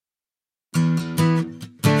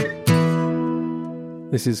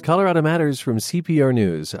This is Colorado Matters from CPR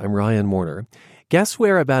News. I'm Ryan Warner. Guess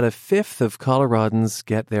where about a fifth of Coloradans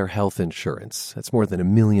get their health insurance? That's more than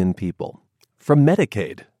 1 million people. From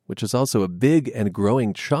Medicaid, which is also a big and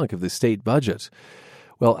growing chunk of the state budget.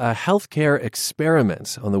 Well, a healthcare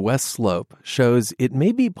experiment on the West Slope shows it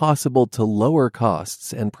may be possible to lower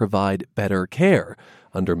costs and provide better care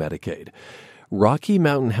under Medicaid. Rocky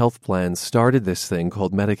Mountain Health Plan started this thing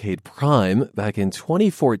called Medicaid Prime back in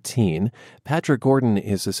 2014. Patrick Gordon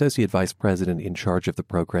is Associate Vice President in charge of the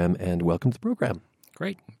program, and welcome to the program.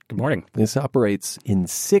 Great. Good morning. This operates in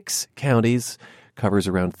 6 counties, covers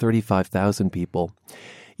around 35,000 people.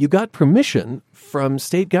 You got permission from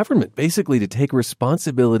state government, basically to take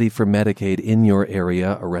responsibility for Medicaid in your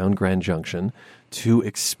area around Grand Junction to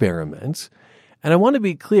experiment. And I want to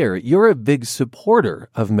be clear, you're a big supporter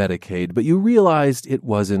of Medicaid, but you realized it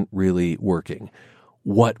wasn't really working.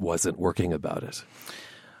 What wasn't working about it?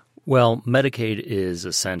 Well, Medicaid is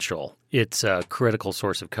essential. It's a critical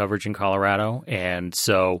source of coverage in Colorado, and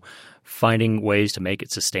so finding ways to make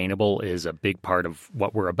it sustainable is a big part of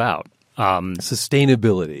what we're about.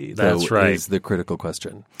 Sustainability, that's though, right. is the critical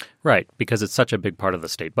question. Right, because it's such a big part of the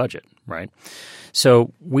state budget, right?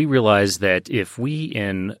 So we realized that if we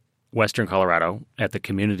in Western Colorado at the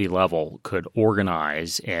community level could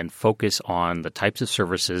organize and focus on the types of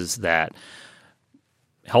services that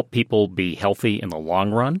help people be healthy in the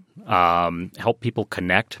long run, help people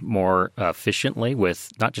connect more efficiently with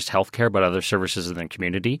not just healthcare but other services in the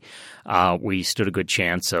community, we stood a good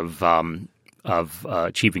chance of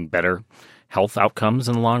achieving better health outcomes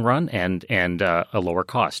in the long run and a lower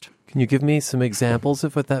cost. Can you give me some examples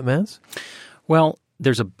of what that meant? Well,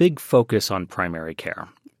 there's a big focus on primary care.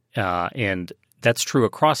 And that's true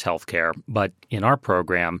across healthcare, but in our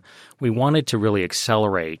program, we wanted to really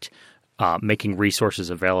accelerate making resources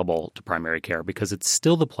available to primary care because it's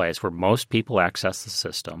still the place where most people access the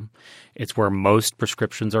system. It's where most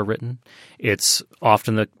prescriptions are written. It's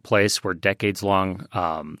often the place where decades-long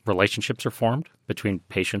relationships are formed between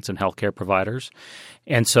patients and healthcare providers.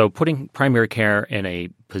 And so putting primary care in a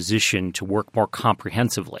position to work more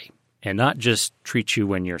comprehensively and not just treat you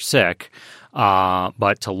when you're sick,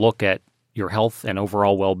 but to look at your health and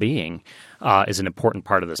overall well-being is an important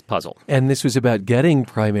part of this puzzle. And this was about getting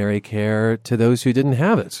primary care to those who didn't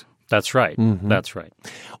have it. That's right. Mm-hmm. That's right.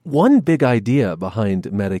 One big idea behind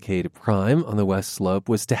Medicaid Prime on the West Slope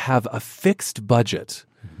was to have a fixed budget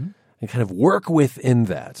and kind of work within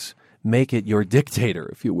that, make it your dictator,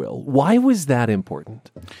 if you will. Why was that important?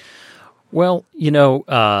 Well,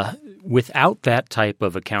 without that type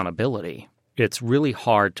of accountability, it's really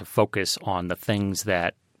hard to focus on the things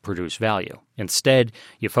that produce value. Instead,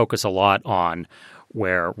 you focus a lot on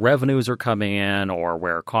where revenues are coming in or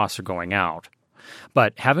where costs are going out.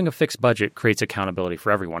 But having a fixed budget creates accountability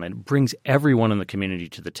for everyone and brings everyone in the community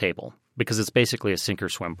to the table because it's basically a sink or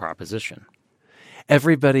swim proposition.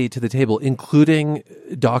 Everybody to the table, including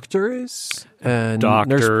doctors and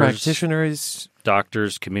nurse practitioners?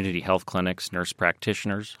 Doctors, community health clinics, nurse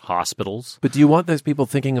practitioners, hospitals. But do you want those people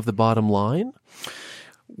thinking of the bottom line?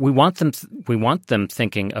 We want them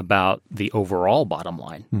thinking about the overall bottom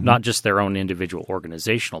line, not just their own individual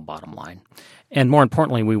organizational bottom line. And more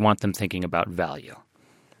importantly, we want them thinking about value.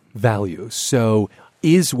 Value. So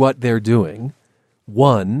is what they're doing,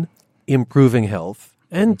 1, improving health,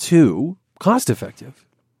 and 2, cost-effective?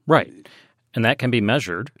 Right. And that can be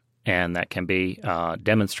measured and that can be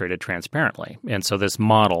demonstrated transparently. And so this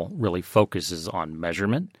model really focuses on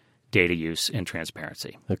measurement, data use, and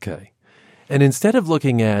transparency. Okay. And instead of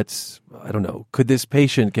looking at, I don't know, could this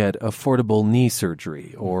patient get affordable knee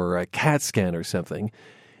surgery or a CAT scan or something,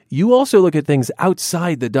 you also look at things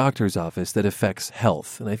outside the doctor's office that affects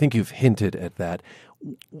health. And I think you've hinted at that.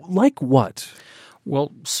 Like what?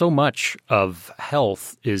 Well, so much of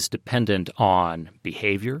health is dependent on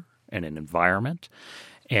behavior and an environment.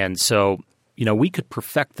 And so, we could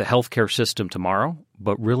perfect the healthcare system tomorrow,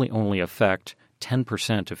 but really only affect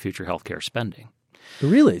 10% of future healthcare spending.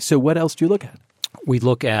 Really? So what else do you look at? We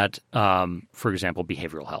look at, for example,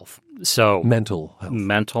 behavioral health. So mental health.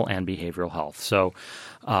 Mental and behavioral health. So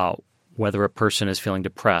whether a person is feeling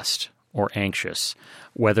depressed or anxious,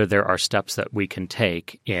 whether there are steps that we can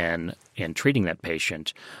take in treating that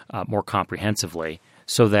patient more comprehensively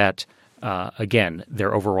so that, again,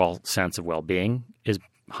 their overall sense of well-being is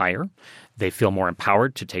higher. They feel more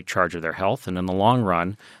empowered to take charge of their health, and in the long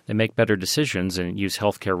run, they make better decisions and use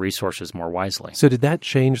healthcare resources more wisely. So did that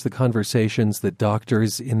change the conversations that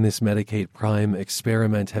doctors in this Medicaid Prime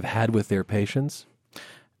experiment have had with their patients?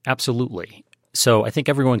 Absolutely. So I think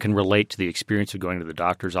everyone can relate to the experience of going to the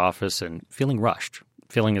doctor's office and feeling rushed,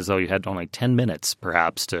 feeling as though you had only 10 minutes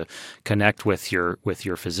perhaps to connect with your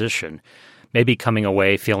physician. Maybe coming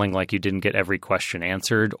away feeling like you didn't get every question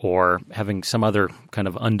answered or having some other kind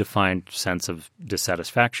of undefined sense of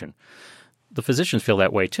dissatisfaction. The physicians feel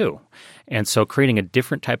that way too. And so creating a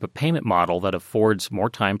different type of payment model that affords more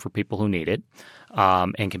time for people who need it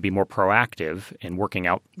and can be more proactive in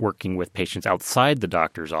working with patients outside the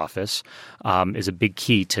doctor's office is a big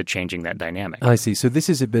key to changing that dynamic. I see. So this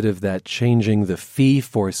is a bit of that changing the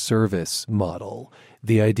fee-for-service model.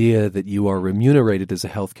 The idea that you are remunerated as a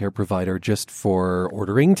healthcare provider just for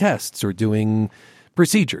ordering tests or doing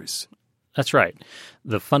procedures. That's right.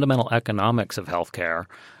 The fundamental economics of healthcare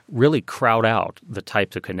really crowd out the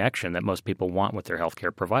types of connection that most people want with their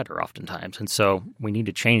healthcare provider oftentimes. And so we need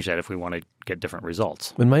to change that if we want to get different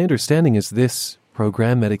results. And my understanding is this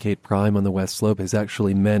program, Medicaid Prime on the West Slope, has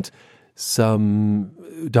actually meant some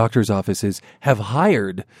doctors' offices have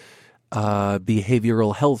hired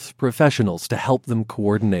behavioral health professionals to help them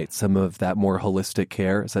coordinate some of that more holistic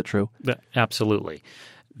care. Is that true? Absolutely.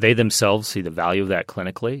 They themselves see the value of that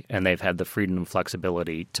clinically, and they've had the freedom and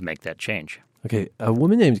flexibility to make that change. Okay. A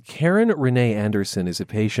woman named Karen Renee Anderson is a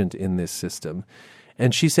patient in this system,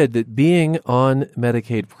 and she said that being on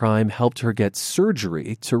Medicaid Prime helped her get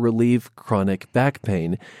surgery to relieve chronic back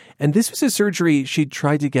pain. And this was a surgery she'd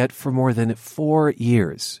tried to get for more than 4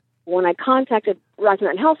 years. When I contacted Rocky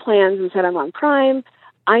Mountain Health Plans and said I'm on Prime,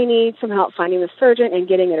 I need some help finding the surgeon and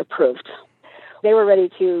getting it approved. They were ready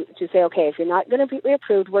to say, okay, if you're not going to be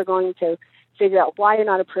approved, we're going to figure out why you're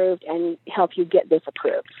not approved and help you get this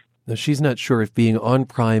approved. Now, she's not sure if being on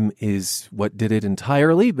Prime is what did it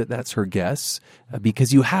entirely, but that's her guess,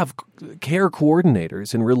 because you have care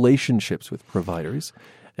coordinators and relationships with providers.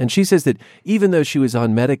 And she says that even though she was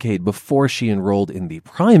on Medicaid before she enrolled in the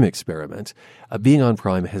Prime experiment, being on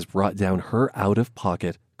Prime has brought down her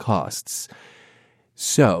out-of-pocket costs.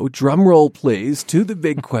 So, drum roll please, to the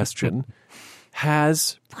big question,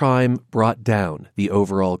 has Prime brought down the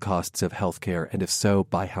overall costs of healthcare, and if so,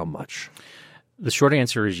 by how much? The short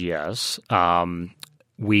answer is yes.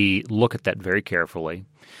 We look at that very carefully.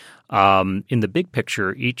 In the big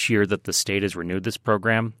picture, each year that the state has renewed this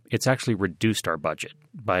program, it's actually reduced our budget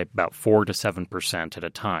by about 4 to 7% at a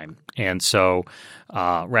time. And so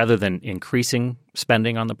rather than increasing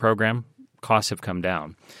spending on the program, costs have come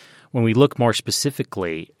down. When we look more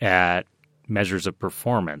specifically at measures of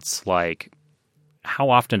performance, like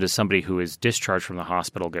how often does somebody who is discharged from the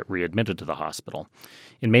hospital get readmitted to the hospital?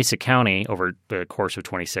 In Mesa County, over the course of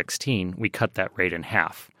 2016, we cut that rate in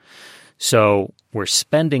half. So we're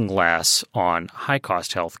spending less on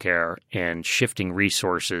high-cost health care and shifting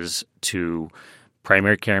resources to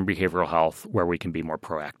primary care and behavioral health where we can be more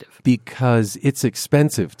proactive. Because it's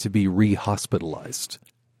expensive to be re-hospitalized.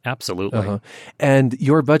 Absolutely. And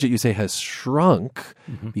your budget, you say, has shrunk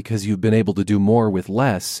because you've been able to do more with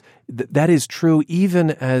less. That is true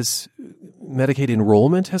even as Medicaid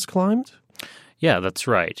enrollment has climbed? Yeah, that's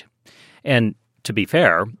right. And to be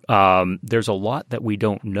fair, there's a lot that we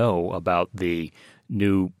don't know about the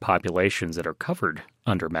new populations that are covered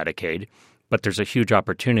under Medicaid, but there's a huge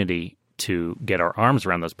opportunity to get our arms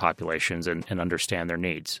around those populations and understand their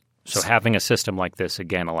needs. So having a system like this,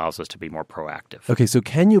 again, allows us to be more proactive. Okay, so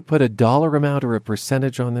can you put a dollar amount or a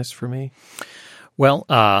percentage on this for me? Well,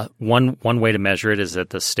 one way to measure it is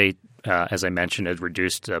that the state, as I mentioned, has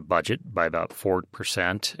reduced the budget by about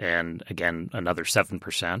 4% and, again, another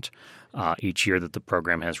 7% each year that the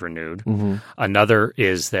program has renewed. Another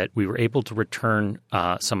is that we were able to return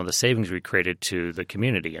some of the savings we created to the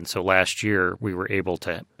community. And so last year, we were able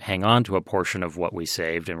to hang on to a portion of what we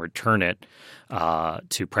saved and return it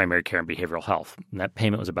to primary care and behavioral health. And that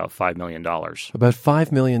payment was about $5 million. About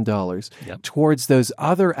 $5 million towards those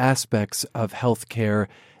other aspects of health care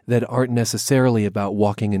that aren't necessarily about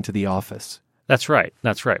walking into the office. That's right.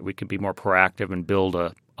 That's right. We can be more proactive and build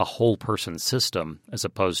a whole person system as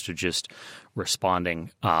opposed to just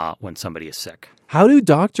responding when somebody is sick. How do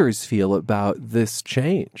doctors feel about this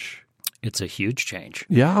change? It's a huge change.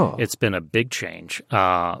 Yeah. It's been a big change.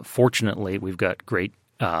 Fortunately, we've got great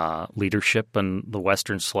leadership on the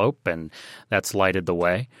Western Slope, and that's lighted the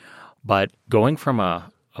way. But going from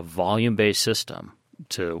a volume-based system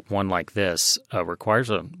to one like this requires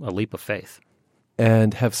a leap of faith.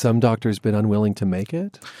 And have some doctors been unwilling to make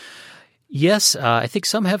it? Yes, I think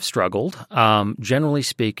some have struggled. Generally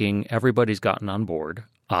speaking, everybody's gotten on board,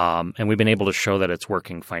 and we've been able to show that it's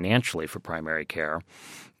working financially for primary care.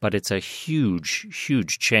 But it's a huge,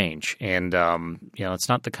 huge change, and it's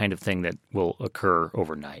not the kind of thing that will occur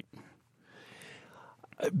overnight.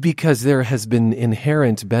 Because there has been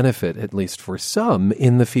inherent benefit, at least for some,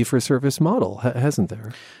 in the fee-for-service model, hasn't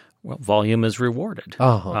there? Well, volume is rewarded,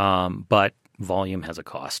 but volume has a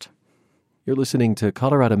cost. You're listening to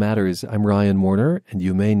Colorado Matters. I'm Ryan Warner, and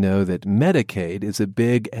you may know that Medicaid is a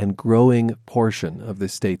big and growing portion of the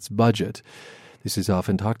state's budget. This is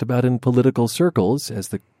often talked about in political circles as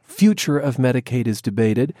the future of Medicaid is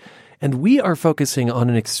debated, and we are focusing on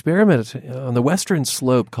an experiment on the Western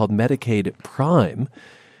Slope called Medicaid Prime,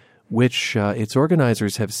 which its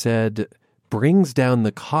organizers have said brings down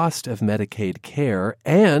the cost of Medicaid care,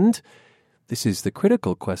 and this is the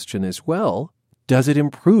critical question as well, does it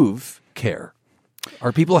improve care?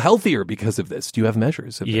 Are people healthier because of this? Do you have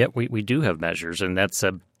measures of that? Yeah, we do have measures, and that's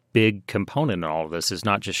a big component in all of this, is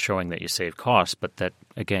not just showing that you save costs, but that,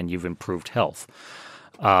 again, you've improved health.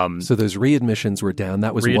 So those readmissions were down.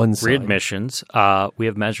 That was one side. Readmissions. We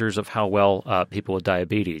have measures of how well people with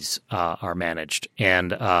diabetes are managed,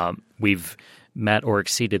 and we've met or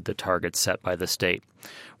exceeded the targets set by the state.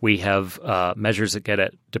 We have measures that get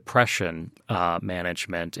at depression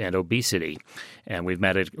management and obesity, and we've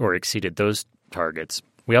met or exceeded those targets.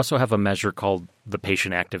 We also have a measure called the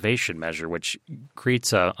patient activation measure, which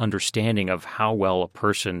creates an understanding of how well a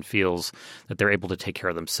person feels that they're able to take care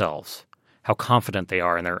of themselves, how confident they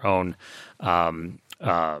are in their own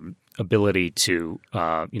ability to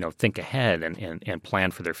think ahead and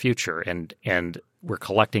plan for their future. And we're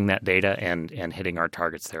collecting that data and hitting our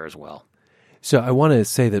targets there as well. So I want to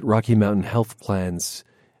say that Rocky Mountain Health Plans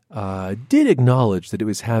did acknowledge that it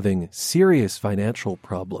was having serious financial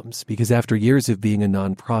problems because after years of being a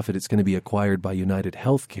nonprofit, it's going to be acquired by United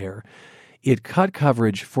Healthcare. It cut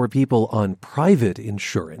coverage for people on private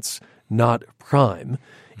insurance, not Prime,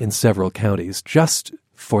 in several counties, just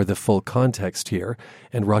for the full context here.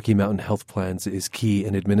 And Rocky Mountain Health Plans is key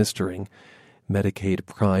in administering Medicaid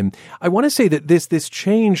Prime. I want to say that this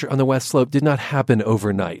change on the West Slope did not happen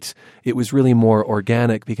overnight. It was really more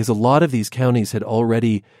organic because a lot of these counties had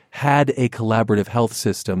already had a collaborative health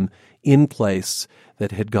system in place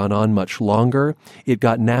that had gone on much longer. It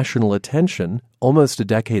got national attention almost a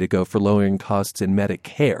decade ago for lowering costs in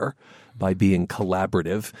Medicare by being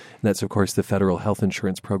collaborative. And that's, of course, the federal health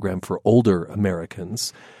insurance program for older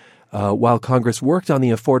Americans. While Congress worked on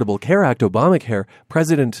the Affordable Care Act, Obamacare,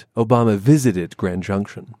 President Obama visited Grand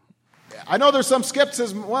Junction. I know there's some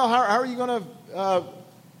skepticism. Well, how are you going to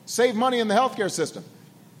save money in the healthcare system?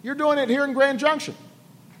 You're doing it here in Grand Junction.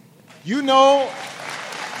 You know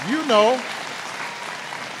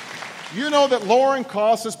that lowering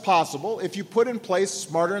costs is possible if you put in place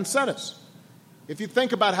smarter incentives. If you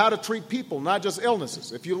think about how to treat people, not just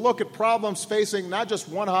illnesses. If you look at problems facing not just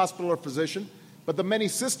one hospital or physician, but the many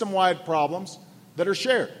system-wide problems that are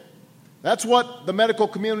shared. That's what the medical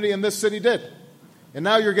community in this city did. And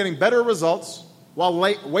now you're getting better results while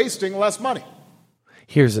wasting less money.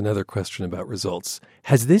 Here's another question about results.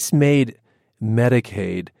 Has this made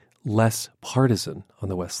Medicaid less partisan on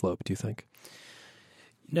the West Slope, do you think?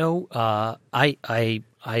 No,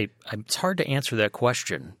 it's hard to answer that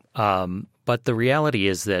question. But the reality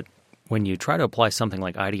is that when you try to apply something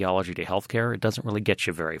like ideology to healthcare, it doesn't really get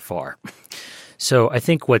you very far. So I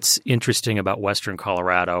think what's interesting about Western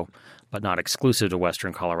Colorado, but not exclusive to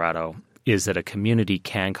Western Colorado, is that a community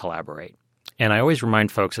can collaborate. And I always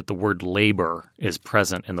remind folks that the word labor is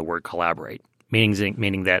present in the word collaborate,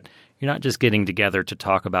 meaning that you're not just getting together to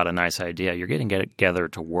talk about a nice idea, you're getting together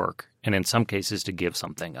to work, and in some cases to give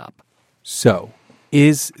something up. So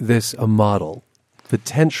is this a model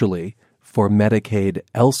potentially for Medicaid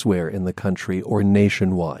elsewhere in the country or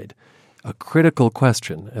nationwide? A critical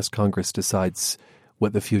question as Congress decides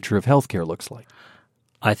what the future of healthcare looks like.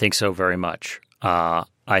 I think so very much.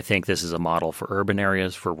 I think this is a model for urban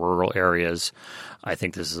areas, for rural areas. I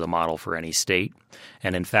think this is a model for any state.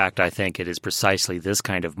 And in fact, I think it is precisely this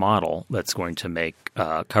kind of model that's going to make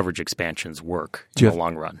coverage expansions work in the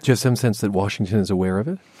long run. Do you have some sense that Washington is aware of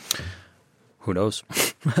it? Who knows?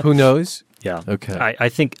 Who knows? Yeah. Okay. I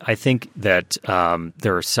think that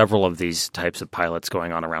there are several of these types of pilots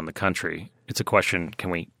going on around the country. It's a question, can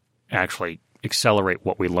we actually accelerate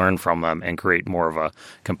what we learn from them and create more of a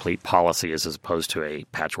complete policy as opposed to a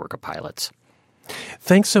patchwork of pilots?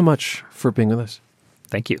 Thanks so much for being with us.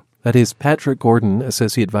 Thank you. That is Patrick Gordon,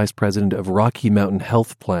 Associate Vice President of Rocky Mountain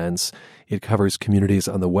Health Plans. It covers communities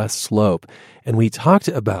on the West Slope. And we talked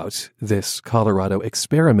about this Colorado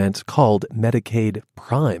experiment called Medicaid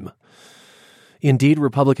Prime. Indeed,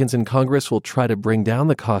 Republicans in Congress will try to bring down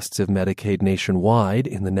the costs of Medicaid nationwide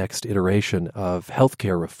in the next iteration of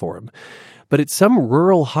healthcare reform. But at some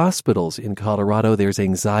rural hospitals in Colorado, there's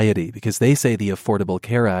anxiety because they say the Affordable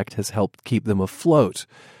Care Act has helped keep them afloat.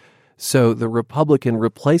 So the Republican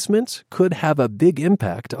replacement could have a big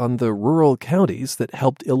impact on the rural counties that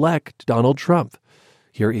helped elect Donald Trump.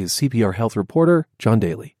 Here is CPR Health reporter John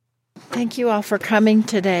Daly. Thank you all for coming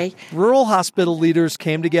today. Rural hospital leaders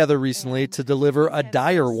came together recently to deliver a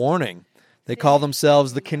dire warning. They call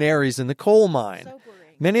themselves the canaries in the coal mine.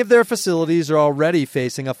 Many of their facilities are already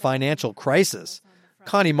facing a financial crisis.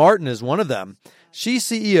 Connie Martin is one of them. She's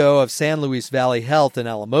CEO of San Luis Valley Health in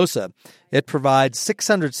Alamosa. It provides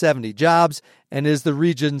 670 jobs and is the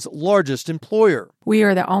region's largest employer. We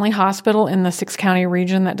are the only hospital in the 6-county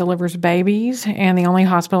region that delivers babies and the only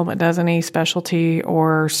hospital that does any specialty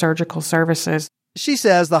or surgical services. She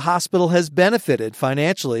says the hospital has benefited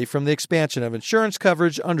financially from the expansion of insurance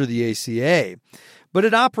coverage under the ACA, but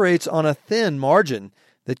it operates on a thin margin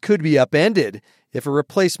that could be upended if a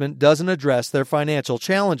replacement doesn't address their financial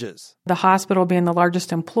challenges. The hospital being the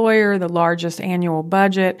largest employer, the largest annual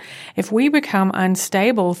budget, if we become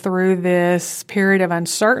unstable through this period of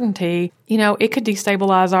uncertainty, it could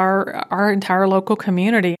destabilize our entire local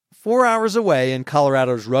community. 4 hours away in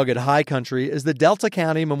Colorado's rugged high country is the Delta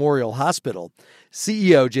County Memorial Hospital.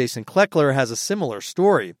 CEO Jason Kleckler has a similar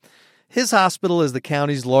story. His hospital is the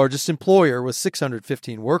county's largest employer with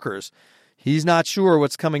 615 workers. He's not sure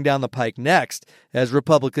what's coming down the pike next as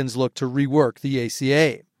Republicans look to rework the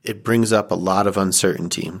ACA. It brings up a lot of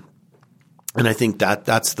uncertainty. And I think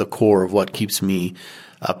that's the core of what keeps me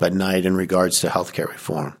up at night in regards to healthcare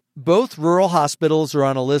reform. Both rural hospitals are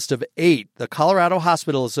on a list of 8 the Colorado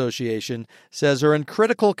Hospital Association says are in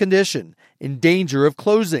critical condition, in danger of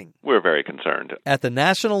closing. We're very concerned. At the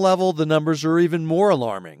national level, the numbers are even more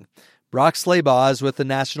alarming. Brock Slaybaugh is with the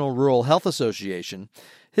National Rural Health Association.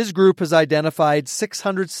 His group has identified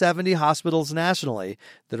 670 hospitals nationally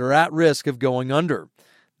that are at risk of going under.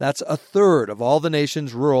 That's a third of all the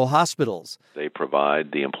nation's rural hospitals. They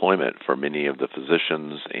provide the employment for many of the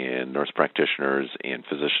physicians and nurse practitioners and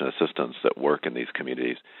physician assistants that work in these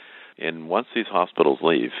communities. And once these hospitals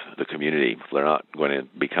leave the community, they're not going to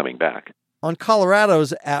be coming back. On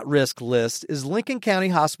Colorado's at-risk list is Lincoln County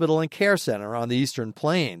Hospital and Care Center on the Eastern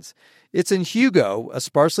Plains. It's in Hugo, a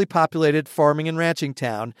sparsely populated farming and ranching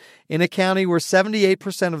town in a county where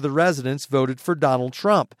 78% of the residents voted for Donald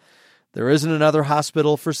Trump. There isn't another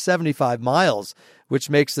hospital for 75 miles, which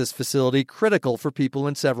makes this facility critical for people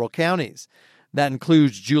in several counties. That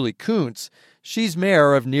includes Julie Kuntz. She's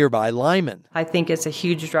mayor of nearby Lyman. I think it's a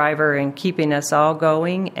huge driver in keeping us all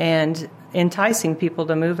going and enticing people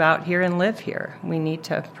to move out here and live here. We need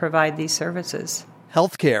to provide these services.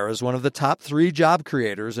 Healthcare is one of the top 3 job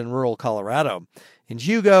creators in rural Colorado. In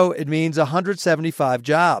Hugo, it means 175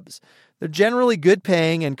 jobs. They're generally good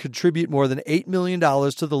paying and contribute more than $8 million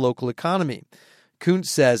to the local economy. Kuntz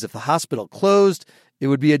says if the hospital closed, it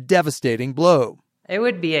would be a devastating blow. It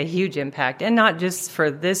would be a huge impact, and not just for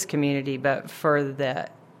this community, but for the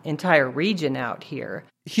entire region out here.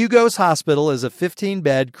 Hugo's hospital is a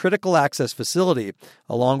 15-bed critical access facility,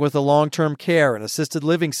 along with a long-term care and assisted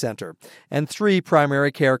living center, and 3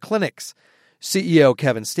 primary care clinics. CEO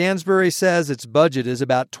Kevin Stansbury says its budget is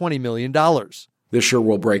about $20 million. This year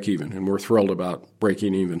we'll break even, and we're thrilled about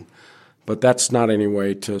breaking even. But that's not any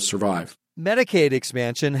way to survive. Medicaid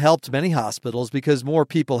expansion helped many hospitals because more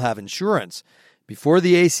people have insurance. Before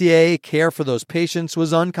the ACA, care for those patients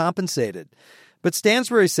was uncompensated. But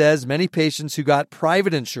Stansbury says many patients who got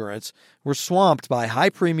private insurance were swamped by high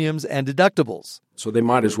premiums and deductibles. So they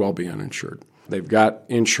might as well be uninsured. They've got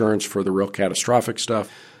insurance for the real catastrophic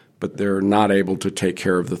stuff, but they're not able to take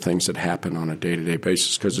care of the things that happen on a day-to-day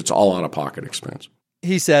basis because it's all out-of-pocket expense.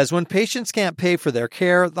 He says when patients can't pay for their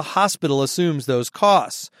care, the hospital assumes those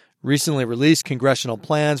costs. Recently released congressional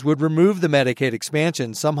plans would remove the Medicaid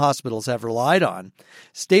expansion some hospitals have relied on.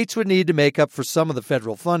 States would need to make up for some of the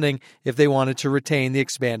federal funding if they wanted to retain the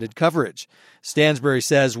expanded coverage. Stansbury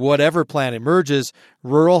says whatever plan emerges,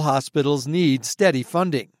 rural hospitals need steady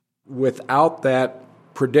funding. Without that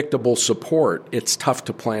predictable support, it's tough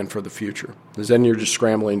to plan for the future, because then you're just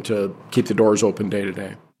scrambling to keep the doors open day to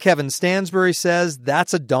day. Kevin Stansbury says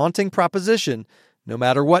that's a daunting proposition, no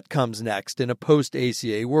matter what comes next in a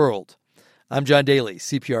post-ACA world. I'm John Daly,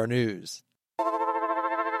 CPR News.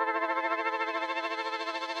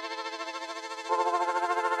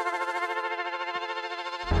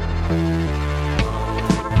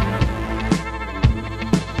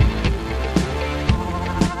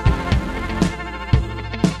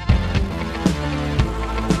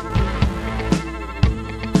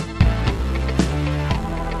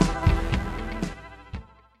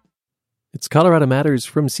 It's Colorado Matters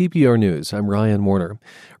from CPR News. I'm Ryan Warner.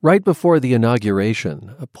 Right before the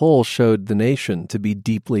inauguration, a poll showed the nation to be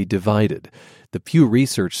deeply divided. The Pew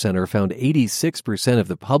Research Center found 86% of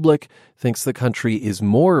the public thinks the country is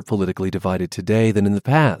more politically divided today than in the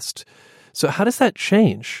past. So how does that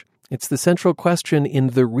change? It's the central question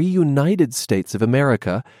in The Reunited States of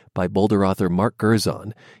America by Boulder author Mark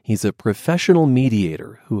Gerzon. He's a professional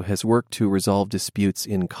mediator who has worked to resolve disputes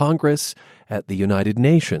in Congress, at the United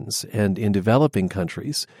Nations, and in developing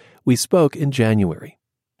countries. We spoke in January.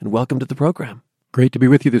 And welcome to the program. Great to be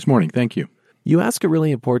with you this morning. Thank you. You ask a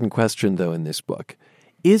really important question, though, in this book.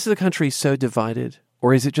 Is the country so divided,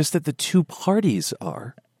 or is it just that the two parties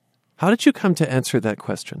are? How did you come to answer that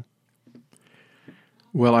question?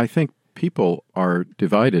 Well, I think people are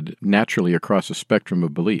divided naturally across a spectrum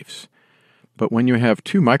of beliefs. But when you have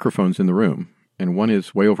two microphones in the room, and one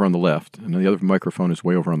is way over on the left, and the other microphone is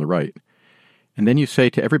way over on the right, and then you say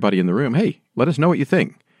to everybody in the room, hey, let us know what you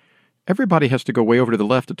think. Everybody has to go way over to the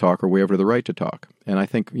left to talk or way over to the right to talk. And I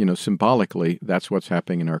think, symbolically, that's what's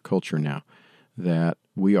happening in our culture now, that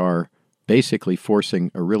we are basically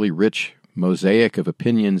forcing a really rich mosaic of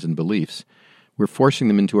opinions and beliefs. We're forcing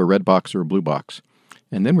them into a red box or a blue box.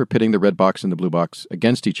 And then we're pitting the red box and the blue box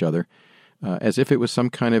against each other as if it was some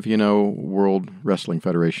kind of, World Wrestling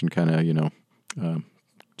Federation kind of,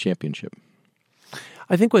 championship.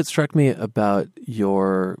 I think what struck me about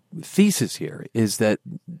your thesis here is that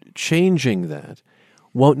changing that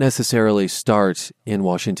won't necessarily start in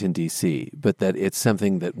Washington, D.C., but that it's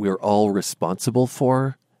something that we're all responsible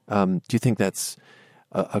for. Do you think that's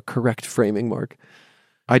a correct framing, Mark?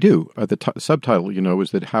 I do. The subtitle,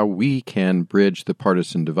 is that how we can bridge the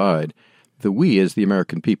partisan divide. The we is the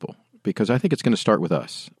American people, because I think it's going to start with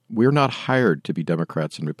us. We're not hired to be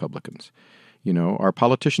Democrats and Republicans. Our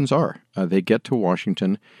politicians are. They get to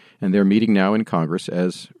Washington, and they're meeting now in Congress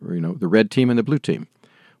as, the red team and the blue team.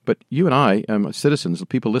 But you and I, citizens, the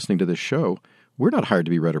people listening to this show, we're not hired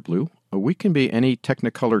to be red or blue. We can be any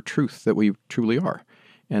technicolor truth that we truly are.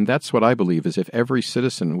 And that's what I believe is if every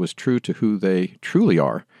citizen was true to who they truly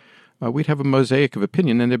are, we'd have a mosaic of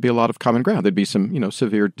opinion, and there'd be a lot of common ground. There'd be some,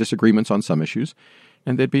 severe disagreements on some issues,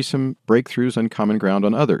 and there'd be some breakthroughs and common ground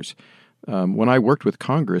on others. When I worked with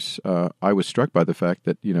Congress, I was struck by the fact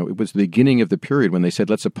that, it was the beginning of the period when they said,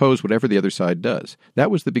 let's oppose whatever the other side does.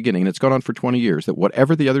 That was the beginning, and it's gone on for 20 years, that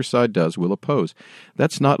whatever the other side does, we'll oppose.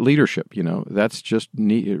 That's not leadership, that's just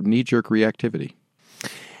knee-jerk reactivity.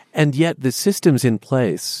 And yet the systems in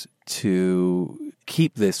place to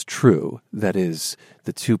keep this true, that is,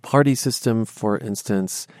 the two-party system, for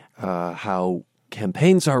instance, how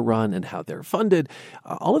campaigns are run and how they're funded,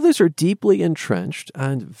 all of those are deeply entrenched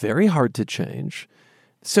and very hard to change.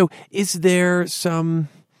 So is there some,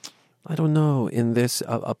 in this,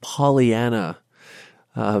 a Pollyanna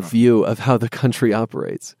view of how the country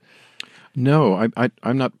operates? No,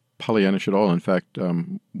 I'm not Pollyannish at all. In fact,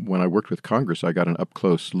 when I worked with Congress, I got an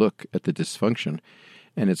up-close look at the dysfunction,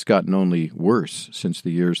 and it's gotten only worse since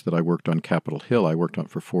the years that I worked on Capitol Hill. I worked on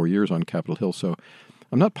for 4 years on Capitol Hill, so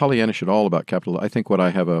I'm not Pollyannish at all about Capitol Hill. I think what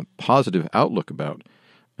I have a positive outlook about,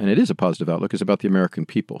 and it is a positive outlook, is about the American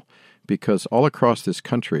people, because all across this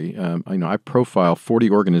country, I profile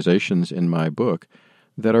 40 organizations in my book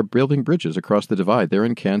that are building bridges across the divide. They're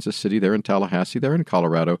in Kansas City, they're in Tallahassee, they're in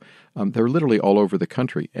Colorado. They're literally all over the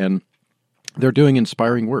country, and they're doing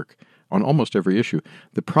inspiring work on almost every issue.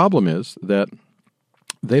 The problem is that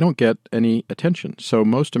they don't get any attention. So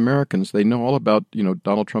most Americans, they know all about,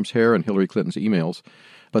 Donald Trump's hair and Hillary Clinton's emails,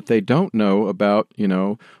 but they don't know about,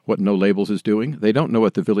 what No Labels is doing. They don't know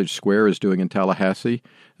what the Village Square is doing in Tallahassee.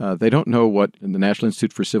 They don't know what the National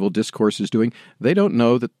Institute for Civil Discourse is doing. They don't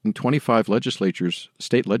know that in 25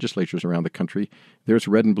 state legislatures around the country, there's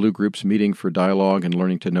red and blue groups meeting for dialogue and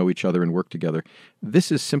learning to know each other and work together.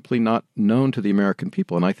 This is simply not known to the American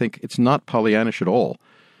people, and I think it's not Pollyannish at all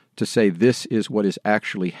to say this is what is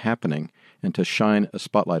actually happening and to shine a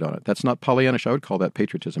spotlight on it. That's not Pollyannish. I would call that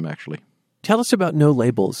patriotism, actually. Tell us about No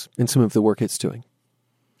Labels and some of the work it's doing.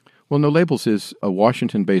 Well, No Labels is a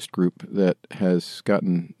Washington-based group that has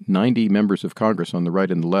gotten 90 members of Congress on the right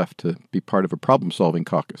and the left to be part of a problem-solving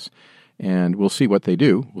caucus. And we'll see what they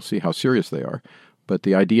do. We'll see how serious they are. But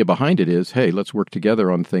the idea behind it is, hey, let's work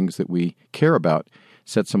together on things that we care about,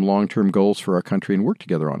 set some long-term goals for our country, and work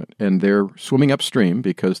together on it. And they're swimming upstream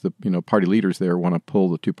because the party leaders there want to pull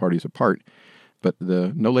the two parties apart. But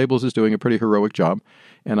the No Labels is doing a pretty heroic job,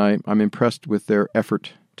 and I'm impressed with their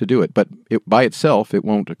effort to do it. But by itself, it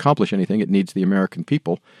won't accomplish anything. It needs the American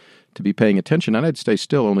people to be paying attention. And I'd say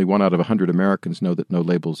still only 1 out of 100 Americans know that No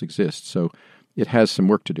Labels exists. So it has some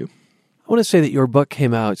work to do. I want to say that your book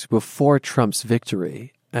came out before Trump's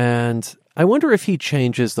victory, and I wonder if he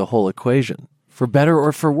changes the whole equation, for better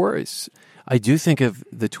or for worse. I do think of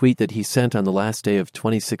the tweet that he sent on the last day of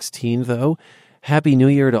 2016, though. Happy New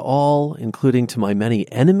Year to all, including to my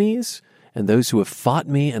many enemies and those who have fought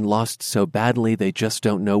me and lost so badly they just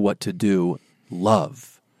don't know what to do.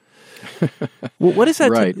 Love. Well, what does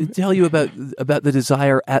that Right. tell you about the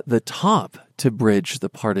desire at the top to bridge the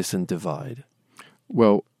partisan divide?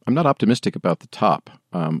 Well, I'm not optimistic about the top.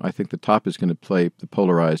 I think the top is going to play the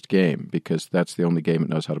polarized game because that's the only game it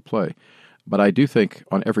knows how to play. But I do think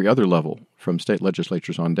on every other level, from state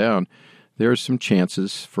legislatures on down, there are some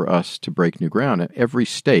chances for us to break new ground. Every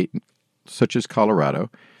state, such as Colorado,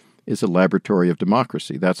 is a laboratory of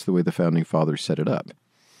democracy. That's the way the Founding Fathers set it up.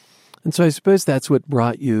 And so I suppose that's what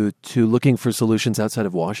brought you to looking for solutions outside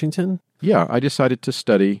of Washington? Yeah, I decided to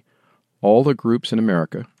study all the groups in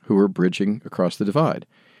America who are bridging across the divide.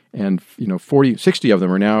 And, 60 of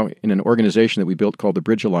them are now in an organization that we built called the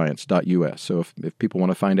bridgealliance.us. So if people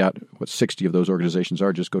want to find out what 60 of those organizations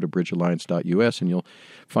are, just go to bridgealliance.us and you'll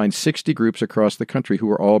find 60 groups across the country who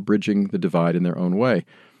are all bridging the divide in their own way.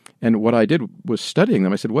 And what I did was studying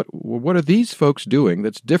them. I said, what are these folks doing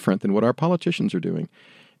that's different than what our politicians are doing?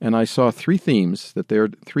 And I saw three themes, that there are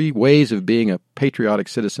three ways of being a patriotic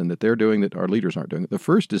citizen that they're doing that our leaders aren't doing. The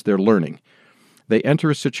first is they're learning. They enter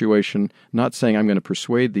a situation not saying, I'm going to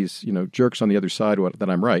persuade these jerks on the other side that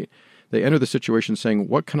I'm right. They enter the situation saying,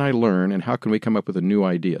 what can I learn and how can we come up with a new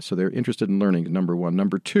idea? So they're interested in learning, number one.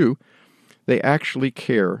 Number two, they actually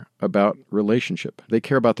care about relationship. They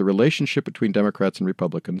care about the relationship between Democrats and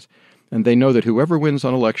Republicans, and they know that whoever wins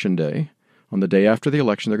on Election Day, on the day after the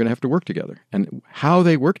election, they're going to have to work together. And how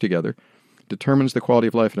they work together determines the quality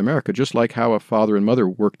of life in America, just like how a father and mother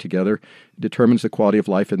work together determines the quality of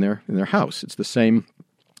life in their house. It's the same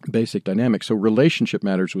basic dynamic. So relationship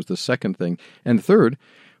matters was the second thing. And third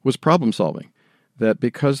was problem solving, that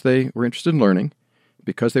because they were interested in learning,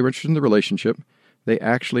 because they were interested in the relationship, they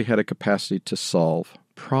actually had a capacity to solve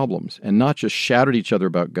problems and not just shout at each other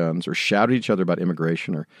about guns or shout at each other about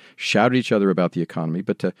immigration or shout at each other about the economy,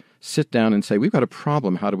 but to sit down and say, we've got a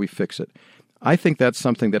problem, how do we fix it? I think that's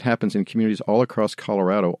something that happens in communities all across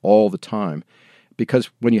Colorado all the time,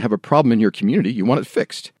 because when you have a problem in your community, you want it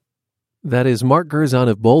fixed. That is Mark Gerzon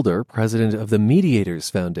of Boulder, president of the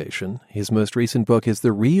Mediators Foundation. His most recent book is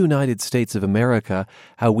The Reunited States of America,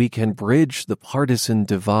 How We Can Bridge the Partisan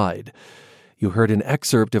Divide. You heard an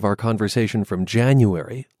excerpt of our conversation from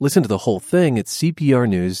January. Listen to the whole thing at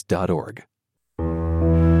cprnews.org.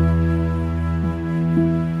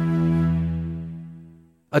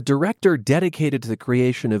 A director dedicated to the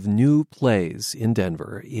creation of new plays in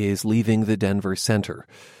Denver is leaving the Denver Center.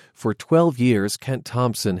 For 12 years, Kent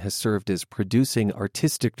Thompson has served as producing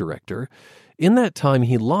artistic director. In that time,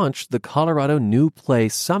 he launched the Colorado New Play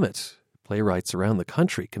Summit. Playwrights around the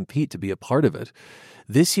country compete to be a part of it.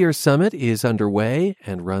 This year's summit is underway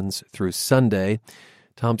and runs through Sunday.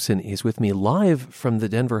 Thompson is with me live from the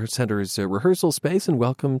Denver Center's rehearsal space, and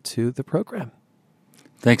welcome to the program.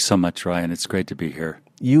 Thanks so much, Ryan. It's great to be here.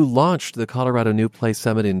 You launched the Colorado New Play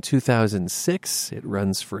Summit in 2006. It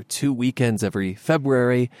runs for 2 weekends every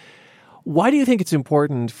February. Why do you think it's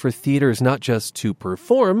important for theaters not just to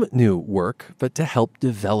perform new work, but to help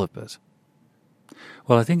develop it?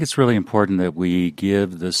 Well, I think it's really important that we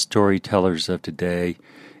give the storytellers of today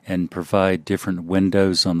and provide different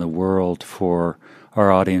windows on the world for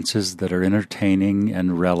our audiences that are entertaining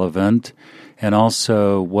and relevant, and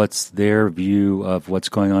also what's their view of what's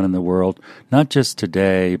going on in the world, not just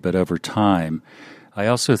today, but over time. I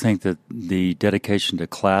also think that the dedication to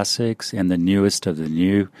classics and the newest of the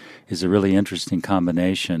new is a really interesting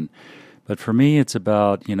combination. But for me, it's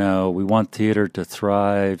about, we want theater to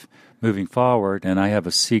thrive moving forward, and I have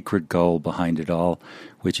a secret goal behind it all,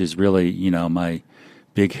 which is really, my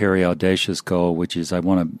big, hairy, audacious goal, which is I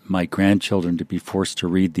want my grandchildren to be forced to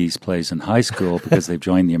read these plays in high school because they've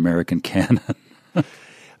joined the American canon.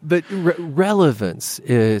 But relevance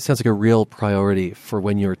sounds like a real priority for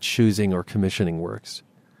when you're choosing or commissioning works.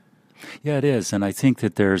 Yeah, it is. And I think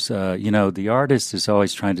that there's, the artist is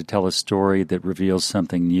always trying to tell a story that reveals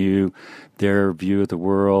something new, their view of the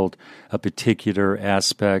world, a particular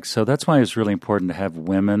aspect. So that's why it's really important to have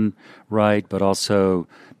women write, but also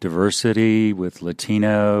diversity with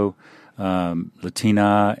Latino,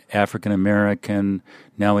 Latina, African American.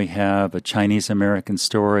 Now we have a Chinese American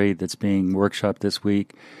story that's being workshopped this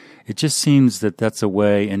week. It just seems that that's a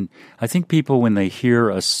way, and I think people, when they hear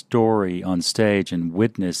a story on stage and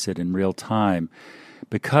witness it in real time,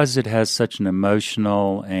 because it has such an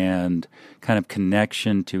emotional and kind of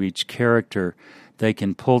connection to each character, they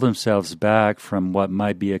can pull themselves back from what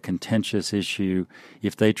might be a contentious issue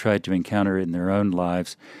if they tried to encounter it in their own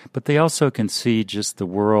lives. But they also can see just the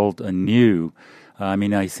world anew.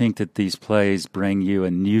 I think that these plays bring you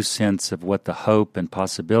a new sense of what the hope and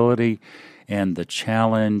possibility and the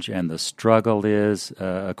challenge and the struggle is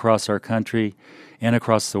across our country and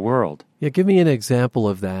across the world. Yeah, give me an example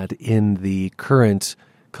of that in the current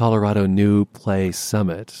Colorado New Play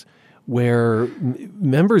Summit, where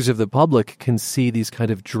members of the public can see these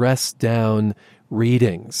kind of dressed-down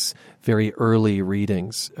readings, very early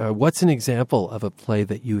readings. What's an example of a play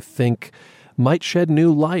that you think might shed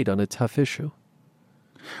new light on a tough issue?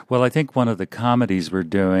 Well, I think one of the comedies we're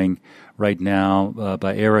doing right now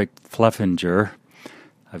by Eric Fleffinger,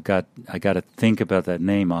 I got to think about that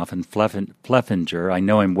name often, Fleffinger. I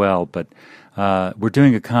know him well, but we're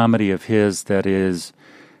doing a comedy of his that is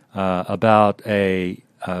about a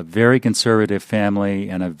very conservative family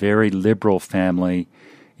and a very liberal family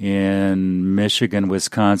in Michigan,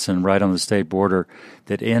 Wisconsin, right on the state border,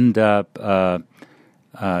 that end up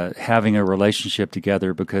having a relationship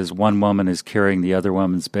together because one woman is carrying the other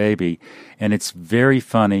woman's baby. And it's very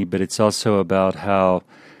funny, but it's also about how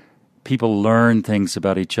people learn things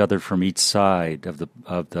about each other from each side of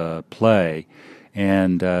the play.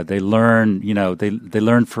 And they learn, they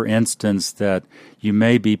learn, for instance, that you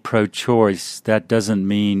may be pro-choice. That doesn't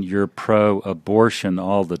mean you're pro-abortion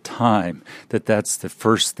all the time, that's the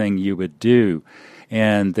first thing you would do.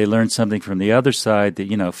 And they learn something from the other side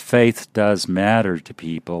that, faith does matter to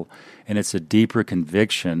people, and it's a deeper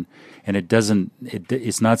conviction, and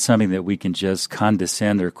it's not something that we can just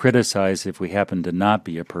condescend or criticize if we happen to not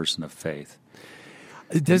be a person of faith.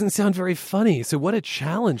 It doesn't sound very funny. So what a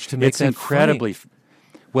challenge to make that funny.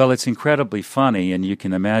 Well, it's incredibly funny, and you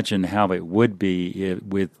can imagine how it would be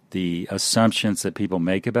with the assumptions that people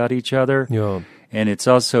make about each other. Yeah. And it's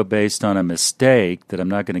also based on a mistake that I'm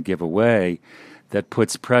not going to give away that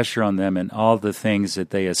puts pressure on them and all the things that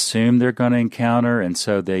they assume they're going to encounter, and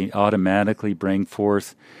so they automatically bring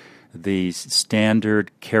forth the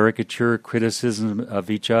standard caricature criticism of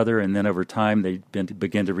each other, and then over time they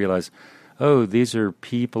begin to realize, oh, these are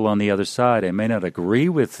people on the other side. I may not agree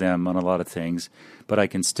with them on a lot of things, but I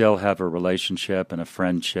can still have a relationship and a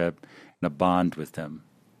friendship and a bond with them.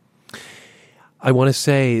 I want to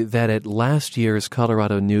say that at last year's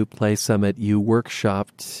Colorado New Play Summit, you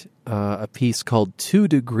workshopped a piece called 2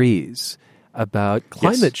 Degrees about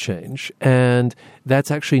climate change, and that's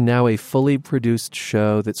actually now a fully produced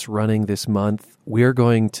show that's running this month. We're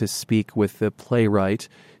going to speak with the playwright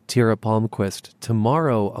Tira Palmquist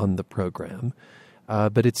tomorrow on the program.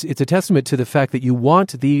 But it's a testament to the fact that you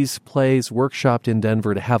want these plays workshopped in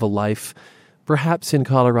Denver to have a life, perhaps in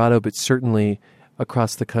Colorado, but certainly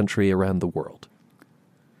across the country, around the world.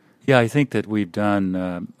 Yeah, I think that we've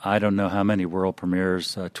done, I don't know how many world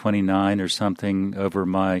premieres, 29 or something over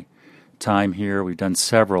my time here. We've done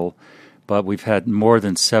several, but we've had more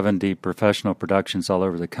than 70 professional productions all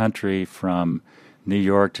over the country, from New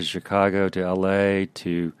York to Chicago to L.A.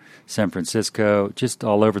 to San Francisco, just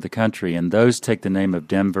all over the country. And those take the name of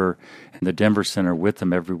Denver and the Denver Center with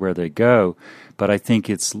them everywhere they go. But I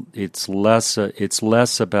think it's less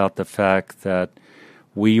about the fact that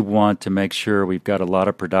we want to make sure we've got a lot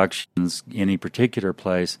of productions in any particular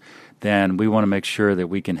place, then we want to make sure that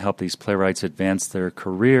we can help these playwrights advance their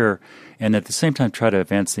career and at the same time try to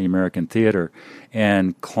advance the American theater.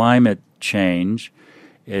 And climate change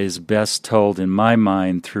is best told, in my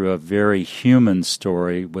mind, through a very human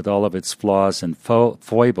story with all of its flaws and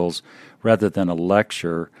foibles, rather than a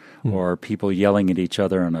lecture or people yelling at each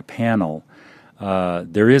other on a panel.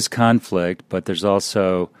 There is conflict, but there's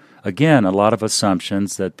also, again, a lot of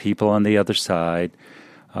assumptions that people on the other side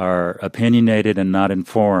are opinionated and not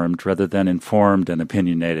informed, rather than informed and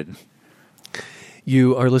opinionated.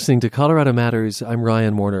 You are listening to Colorado Matters. I'm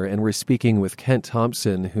Ryan Warner, and we're speaking with Kent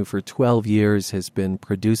Thompson, who for 12 years has been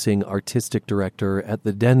producing artistic director at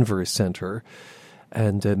the Denver Center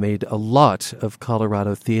and made a lot of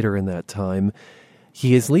Colorado theater in that time.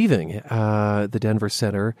 He is leaving the Denver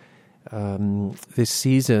Center this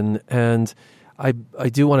season, and I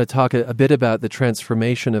do want to talk a bit about the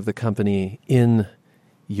transformation of the company in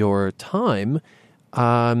your time.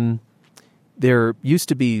 There used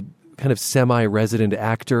to be kind of semi-resident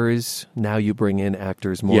actors. Now you bring in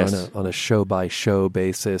actors more on a show-by-show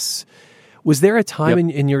basis. Was there a time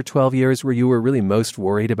in your 12 years where you were really most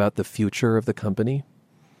worried about the future of the company?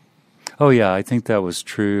 Oh, yeah. I think that was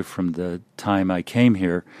true from the time I came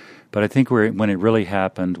here. But I think when it really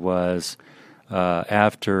happened was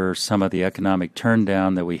after some of the economic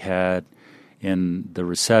turndown that we had in the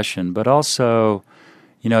recession, but also,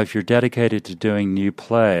 if you're dedicated to doing new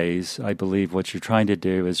plays, I believe what you're trying to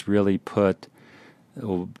do is really put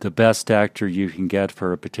the best actor you can get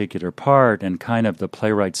for a particular part and kind of the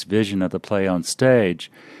playwright's vision of the play on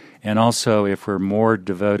stage. And also, if we're more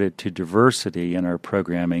devoted to diversity in our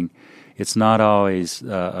programming, it's not always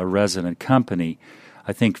a resident company.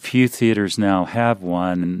 I think few theaters now have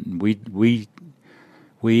one, and we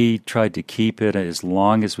We tried to keep it as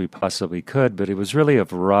long as we possibly could, but it was really a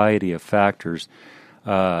variety of factors.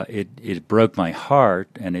 It broke my heart,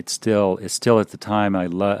 and it's still at the time. I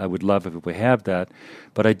would love if we have that,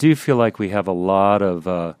 but I do feel like we have a lot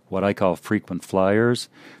of what I call frequent flyers,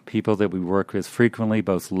 people that we work with frequently,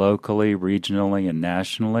 both locally, regionally, and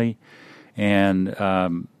nationally, and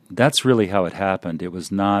that's really how it happened. It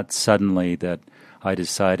was not suddenly that I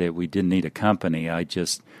decided we didn't need a company. I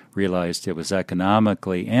just realized it was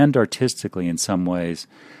economically and artistically in some ways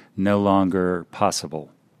no longer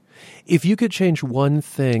possible. If you could change one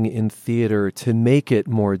thing in theater to make it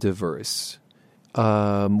more diverse,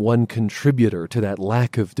 one contributor to that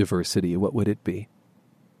lack of diversity, what would it be?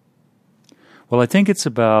 Well, I think it's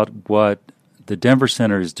about what the Denver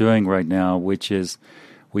Center is doing right now, which is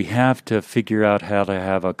we have to figure out how to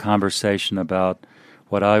have a conversation about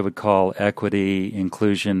what I would call equity,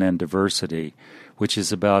 inclusion, and diversity, which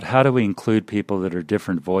is about how do we include people that are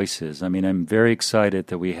different voices. I mean, I'm very excited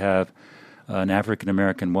that we have an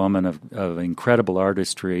African-American woman of incredible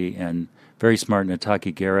artistry and very smart,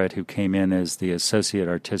 Nataki Garrett, who came in as the Associate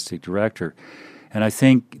Artistic Director. And I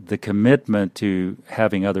think the commitment to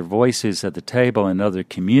having other voices at the table in other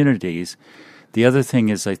communities, the other thing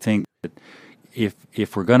is I think that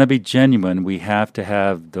if we're going to be genuine, we have to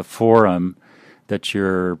have the forum that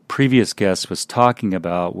your previous guest was talking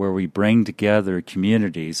about where we bring together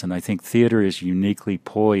communities. And I think theater is uniquely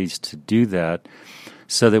poised to do that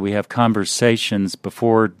so that we have conversations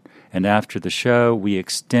before and after the show. We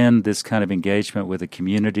extend this kind of engagement with the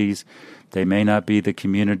communities. They may not be the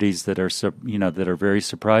communities that are, that are very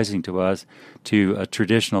surprising to us, to a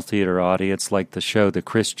traditional theater audience like the show The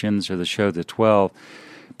Christians or the show The 12,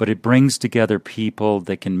 but it brings together people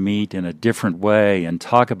that can meet in a different way and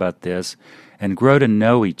talk about this and grow to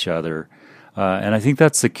know each other. And I think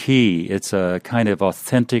that's the key. It's a kind of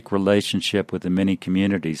authentic relationship with the many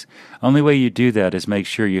communities. Only way you do that is make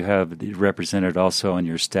sure you have it represented also on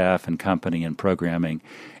your staff and company and programming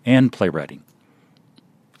and playwriting.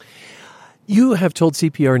 You have told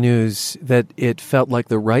CPR News that it felt like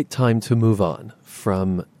the right time to move on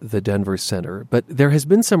from the Denver Center, but there has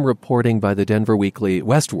been some reporting by the Denver Weekly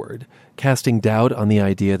Westward casting doubt on the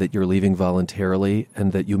idea that you're leaving voluntarily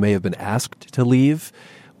and that you may have been asked to leave.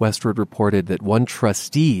 Westward reported that one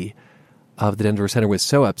trustee of the Denver Center was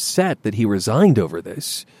so upset that he resigned over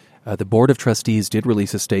this. The Board of Trustees did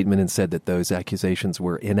release a statement and said that those accusations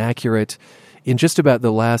were inaccurate. In just about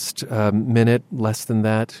the last minute, less than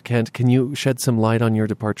that, Kent, can you shed some light on your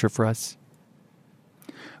departure for us?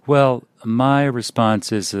 Well, my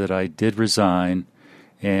response is that I did resign,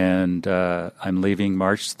 and I'm leaving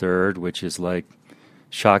March 3rd, which is like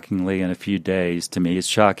shockingly in a few days. To me, it's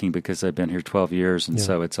shocking because I've been here 12 years, and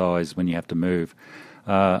so it's always when you have to move.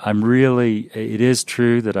 It is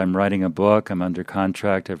true that I'm writing a book. I'm under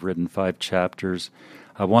contract. I've written 5 chapters.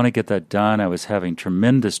 I want to get that done. I was having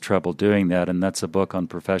tremendous trouble doing that, and that's a book on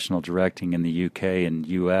professional directing in the UK and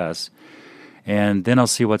US. And then I'll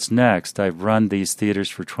see what's next. I've run these theaters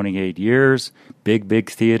for 28 years, big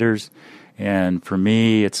theaters. And for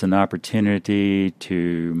me, it's an opportunity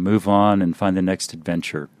to move on and find the next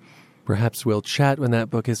adventure. Perhaps we'll chat when that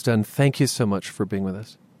book is done. Thank you so much for being with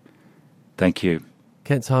us. Thank you.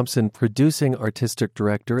 Kent Thompson, producing artistic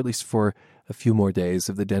director, at least for a few more days,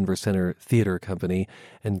 of the Denver Center Theater Company,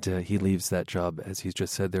 and he leaves that job, as he's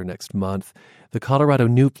just said, there next month. The Colorado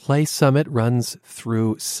New Play Summit runs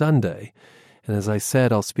through Sunday. And as I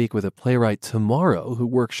said, I'll speak with a playwright tomorrow who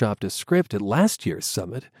workshopped a script at last year's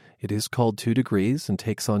summit. It is called 2 Degrees and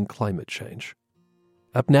takes on climate change.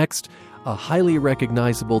 Up next, a highly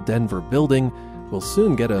recognizable Denver building will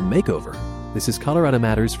soon get a makeover. This is Colorado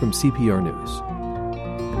Matters from CPR News.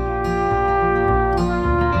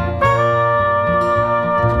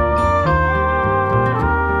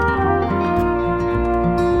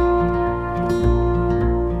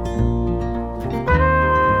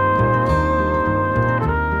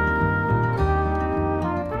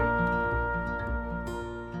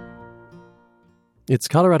 It's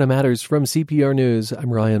Colorado Matters from CPR News.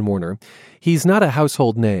 I'm Ryan Warner. He's not a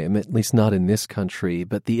household name, at least not in this country,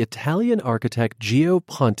 but the Italian architect Gio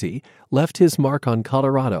Ponti left his mark on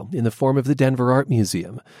Colorado in the form of the Denver Art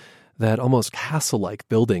Museum, that almost castle-like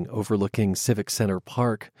building overlooking Civic Center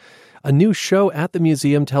Park. A new show at the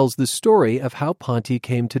museum tells the story of how Ponti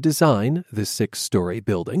came to design the 6-story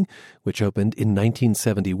building, which opened in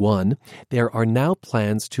 1971. There are now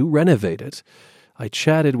plans to renovate it. I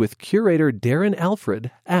chatted with curator Darren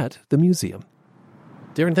Alfred at the museum.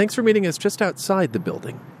 Darren, thanks for meeting us just outside the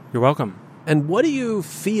building. You're welcome. And what do you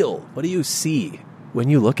feel? What do you see when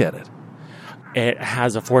you look at it? It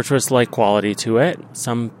has a fortress-like quality to it.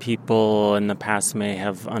 Some people in the past may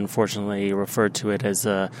have unfortunately referred to it as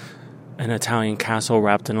an Italian castle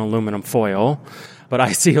wrapped in aluminum foil, but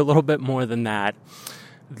I see a little bit more than that.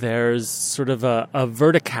 There's sort of a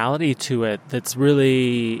verticality to it that's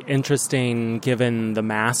really interesting given the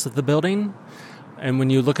mass of the building. And when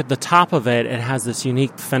you look at the top of it, it has this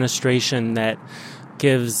unique fenestration that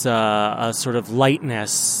gives a sort of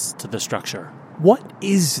lightness to the structure. What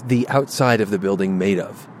is the outside of the building made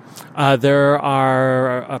of? There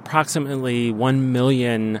are approximately 1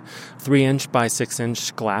 million 3-inch by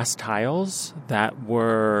 6-inch glass tiles that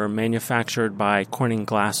were manufactured by Corning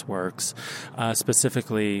Glass Works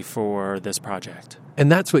specifically for this project.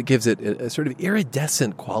 And that's what gives it a sort of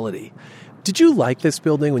iridescent quality. Did you like this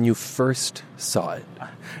building when you first saw it?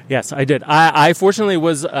 Yes, I did. I fortunately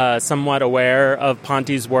was somewhat aware of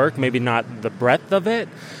Ponte's work, maybe not the breadth of it.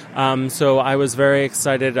 So I was very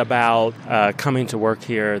excited about coming to work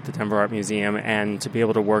here at the Denver Art Museum and to be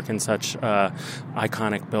able to work in such an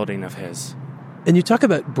iconic building of his. And you talk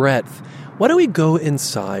about breadth. Why don't we go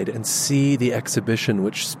inside and see the exhibition,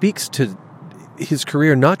 which speaks to his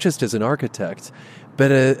career not just as an architect, but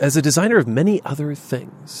as a designer of many other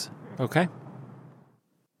things. Okay.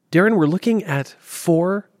 Darren, we're looking at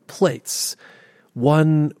 4 plates.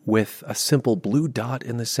 One with a simple blue dot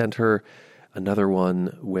in the center, another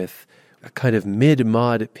one with a kind of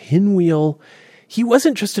mid-mod pinwheel. He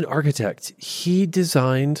wasn't just an architect. He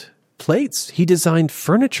designed plates. He designed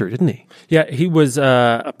furniture, didn't he? Yeah, he was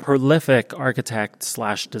a prolific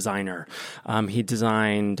architect/designer. He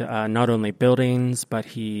designed not only buildings, but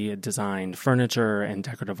he designed furniture and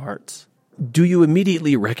decorative arts. Do you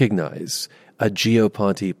immediately recognize a Gio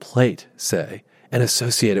Ponte plate, say, and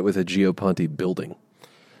associate it with a Gio Ponte building?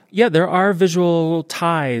 Yeah, there are visual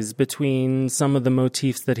ties between some of the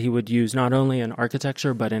motifs that he would use not only in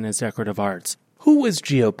architecture but in his decorative arts. Who was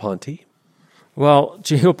Gio Ponte? Well,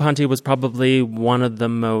 Gio Ponte was probably one of the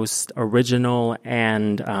most original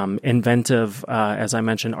and inventive, as I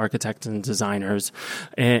mentioned, architects and designers,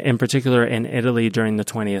 in particular in Italy during the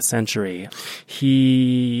 20th century.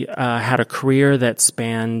 He had a career that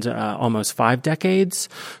spanned almost 5 decades,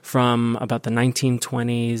 from about the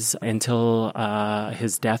 1920s until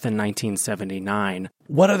his death in 1979.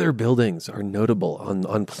 What other buildings are notable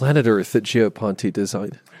on planet Earth that Gio Ponte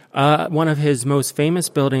designed? One of his most famous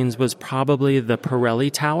buildings was probably the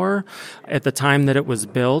Pirelli Tower. At the time that it was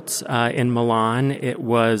built in Milan, it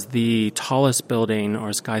was the tallest building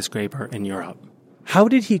or skyscraper in Europe. How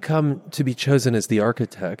did he come to be chosen as the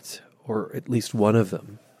architect, or at least one of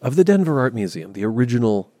them, of the Denver Art Museum, the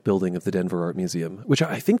original building of the Denver Art Museum, which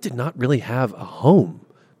I think did not really have a home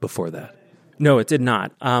before that? No, it did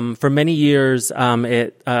not. For many years,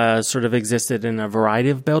 it sort of existed in a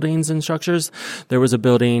variety of buildings and structures. There was a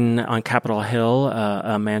building on Capitol Hill,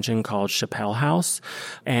 a mansion called Chappelle House.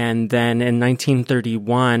 And then in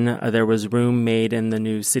 1931, there was room made in the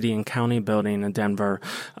new city and county building in Denver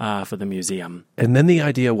for the museum. And then the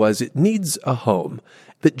idea was it needs a home.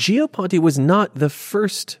 But Gio Ponte was not the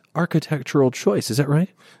first architectural choice. Is that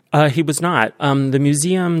right? He was not. The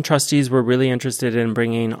museum trustees were really interested in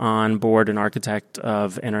bringing on board an architect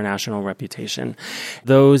of international reputation.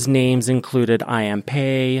 Those names included I.M.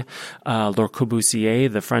 Pei, Le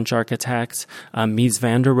Corbusier, the French architect, Mies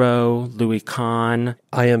van der Rohe, Louis Kahn.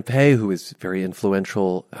 I.M. Pei, who was very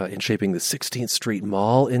influential in shaping the 16th Street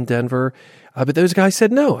Mall in Denver. But those guys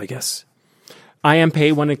said no, I guess. I.M.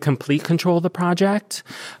 Pei wanted complete control of the project,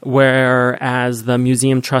 whereas the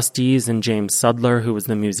museum trustees and James Sudler, who was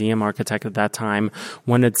the museum architect at that time,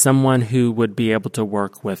 wanted someone who would be able to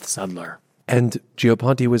work with Sudler. And Gio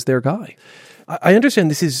Ponte was their guy. I understand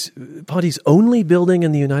this is Ponte's only building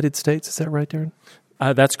in the United States. Is that right, Darren?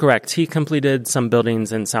 That's correct. He completed some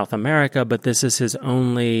buildings in South America, but this is his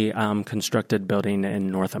only constructed building in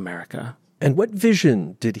North America. And what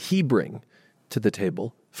vision did he bring to the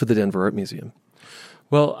table for the Denver Art Museum?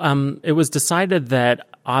 Well, it was decided that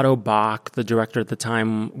Otto Bach, the director at the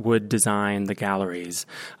time, would design the galleries.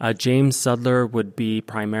 James Sudler would be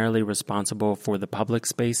primarily responsible for the public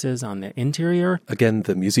spaces on the interior. Again,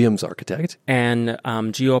 the museum's architect. And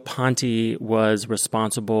Gio Ponte was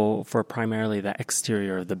responsible for primarily the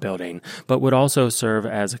exterior of the building, but would also serve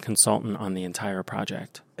as a consultant on the entire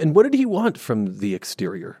project. And what did he want from the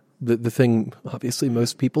exterior? The thing, obviously,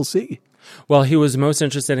 most people see. Well, he was most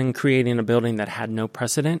interested in creating a building that had no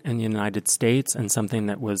precedent in the United States and something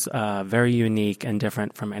that was very unique and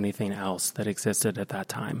different from anything else that existed at that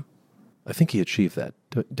time. I think he achieved that,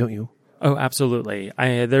 don't you? Oh, absolutely.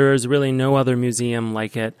 There is really no other museum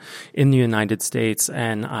like it in the United States,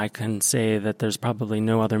 and I can say that there's probably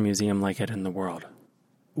no other museum like it in the world.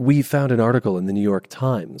 We found an article in the New York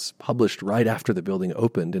Times published right after the building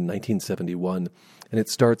opened in 1971, and it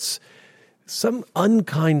starts, "Some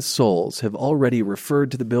unkind souls have already referred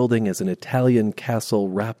to the building as an Italian castle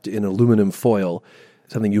wrapped in aluminum foil,"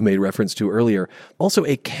 something you made reference to earlier. "Also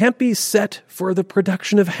a campy set for the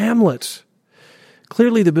production of Hamlet."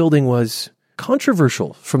 Clearly the building was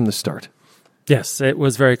controversial from the start. Yes, it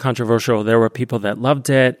was very controversial. There were people that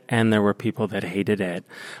loved it, and there were people that hated it.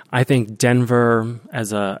 I think Denver,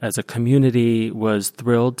 as a community, was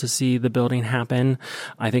thrilled to see the building happen.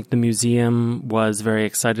 I think the museum was very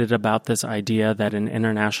excited about this idea that an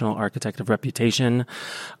international architect of reputation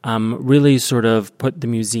really sort of put the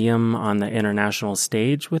museum on the international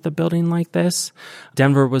stage with a building like this.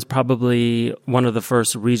 Denver was probably one of the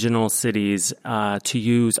first regional cities to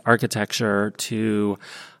use architecture to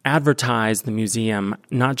advertise the museum,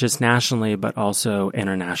 not just nationally, but also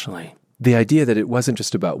internationally. The idea that it wasn't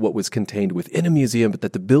just about what was contained within a museum, but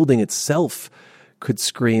that the building itself could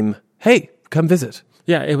scream, "Hey, come visit."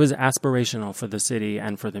 Yeah, it was aspirational for the city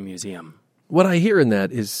and for the museum. What I hear in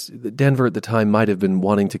that is that Denver at the time might have been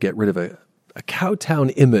wanting to get rid of a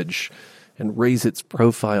cowtown image and raise its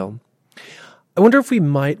profile. I wonder if we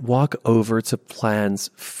might walk over to plans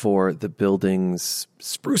for the building's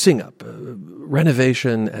sprucing up,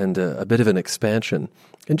 renovation, and a bit of an expansion,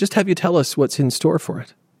 and just have you tell us what's in store for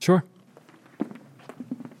it. Sure.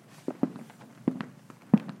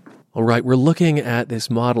 All right, we're looking at this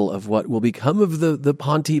model of what will become of the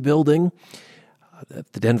Ponte building,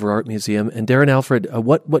 the Denver Art Museum. And Darren Alfred,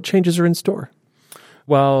 what changes are in store?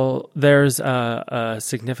 Well, there's a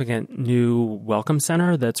significant new welcome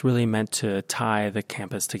center that's really meant to tie the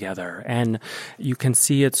campus together. And you can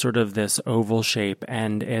see it's sort of this oval shape,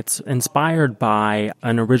 and it's inspired by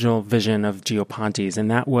an original vision of Gio Ponte's, and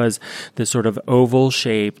that was this sort of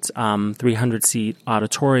oval-shaped 300-seat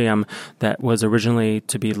auditorium that was originally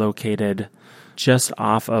to be located just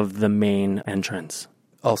off of the main entrance.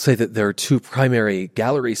 I'll say that there are two primary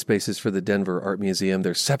gallery spaces for the Denver Art Museum.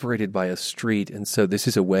 They're separated by a street, and so this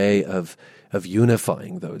is a way of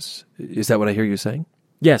unifying those. Is that what I hear you saying?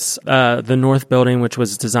 Yes. The North Building, which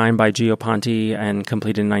was designed by Gio Ponte and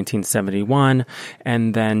completed in 1971,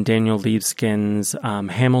 and then Daniel Libeskind's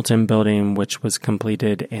Hamilton Building, which was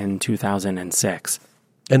completed in 2006.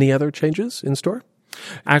 Any other changes in store?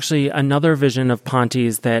 Actually, another vision of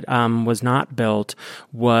Ponte's that was not built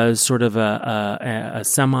was sort of a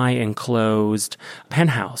semi-enclosed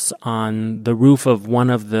penthouse on the roof of one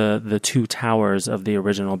of the two towers of the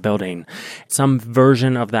original building. Some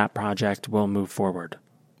version of that project will move forward.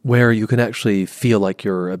 Where you can actually feel like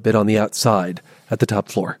you're a bit on the outside at the top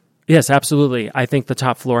floor. Yes, absolutely. I think the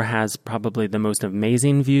top floor has probably the most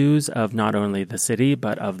amazing views of not only the city,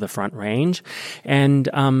 but of the Front Range. And,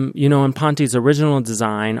 in Ponte's original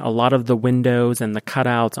design, a lot of the windows and the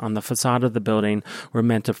cutouts on the facade of the building were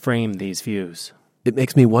meant to frame these views. It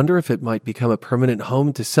makes me wonder if it might become a permanent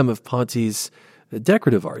home to some of Ponte's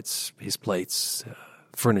decorative arts, his plates,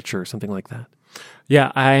 furniture, something like that.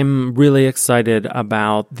 Yeah, I'm really excited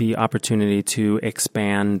about the opportunity to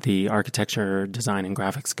expand the architecture, design, and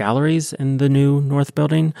graphics galleries in the new North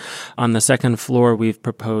Building. On the second floor, we've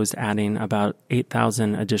proposed adding about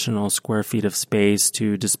 8,000 additional square feet of space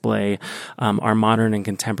to display our modern and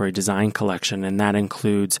contemporary design collection, and that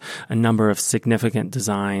includes a number of significant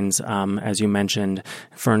designs, as you mentioned,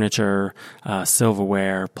 furniture,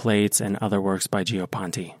 silverware, plates, and other works by Gio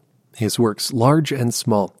Ponte. His works, large and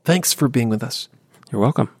small. Thanks for being with us. You're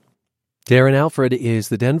welcome. Darren Alfred is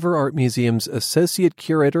the Denver Art Museum's Associate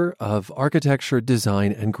Curator of Architecture,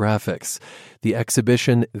 Design, and Graphics. The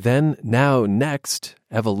exhibition, Then, Now, Next,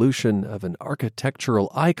 Evolution of an Architectural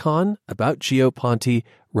Icon about Gio Ponte,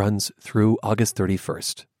 runs through August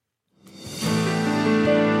 31st.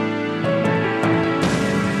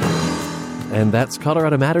 And that's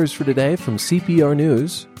Colorado Matters for today from CPR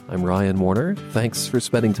News. I'm Ryan Warner. Thanks for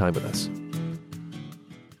spending time with us.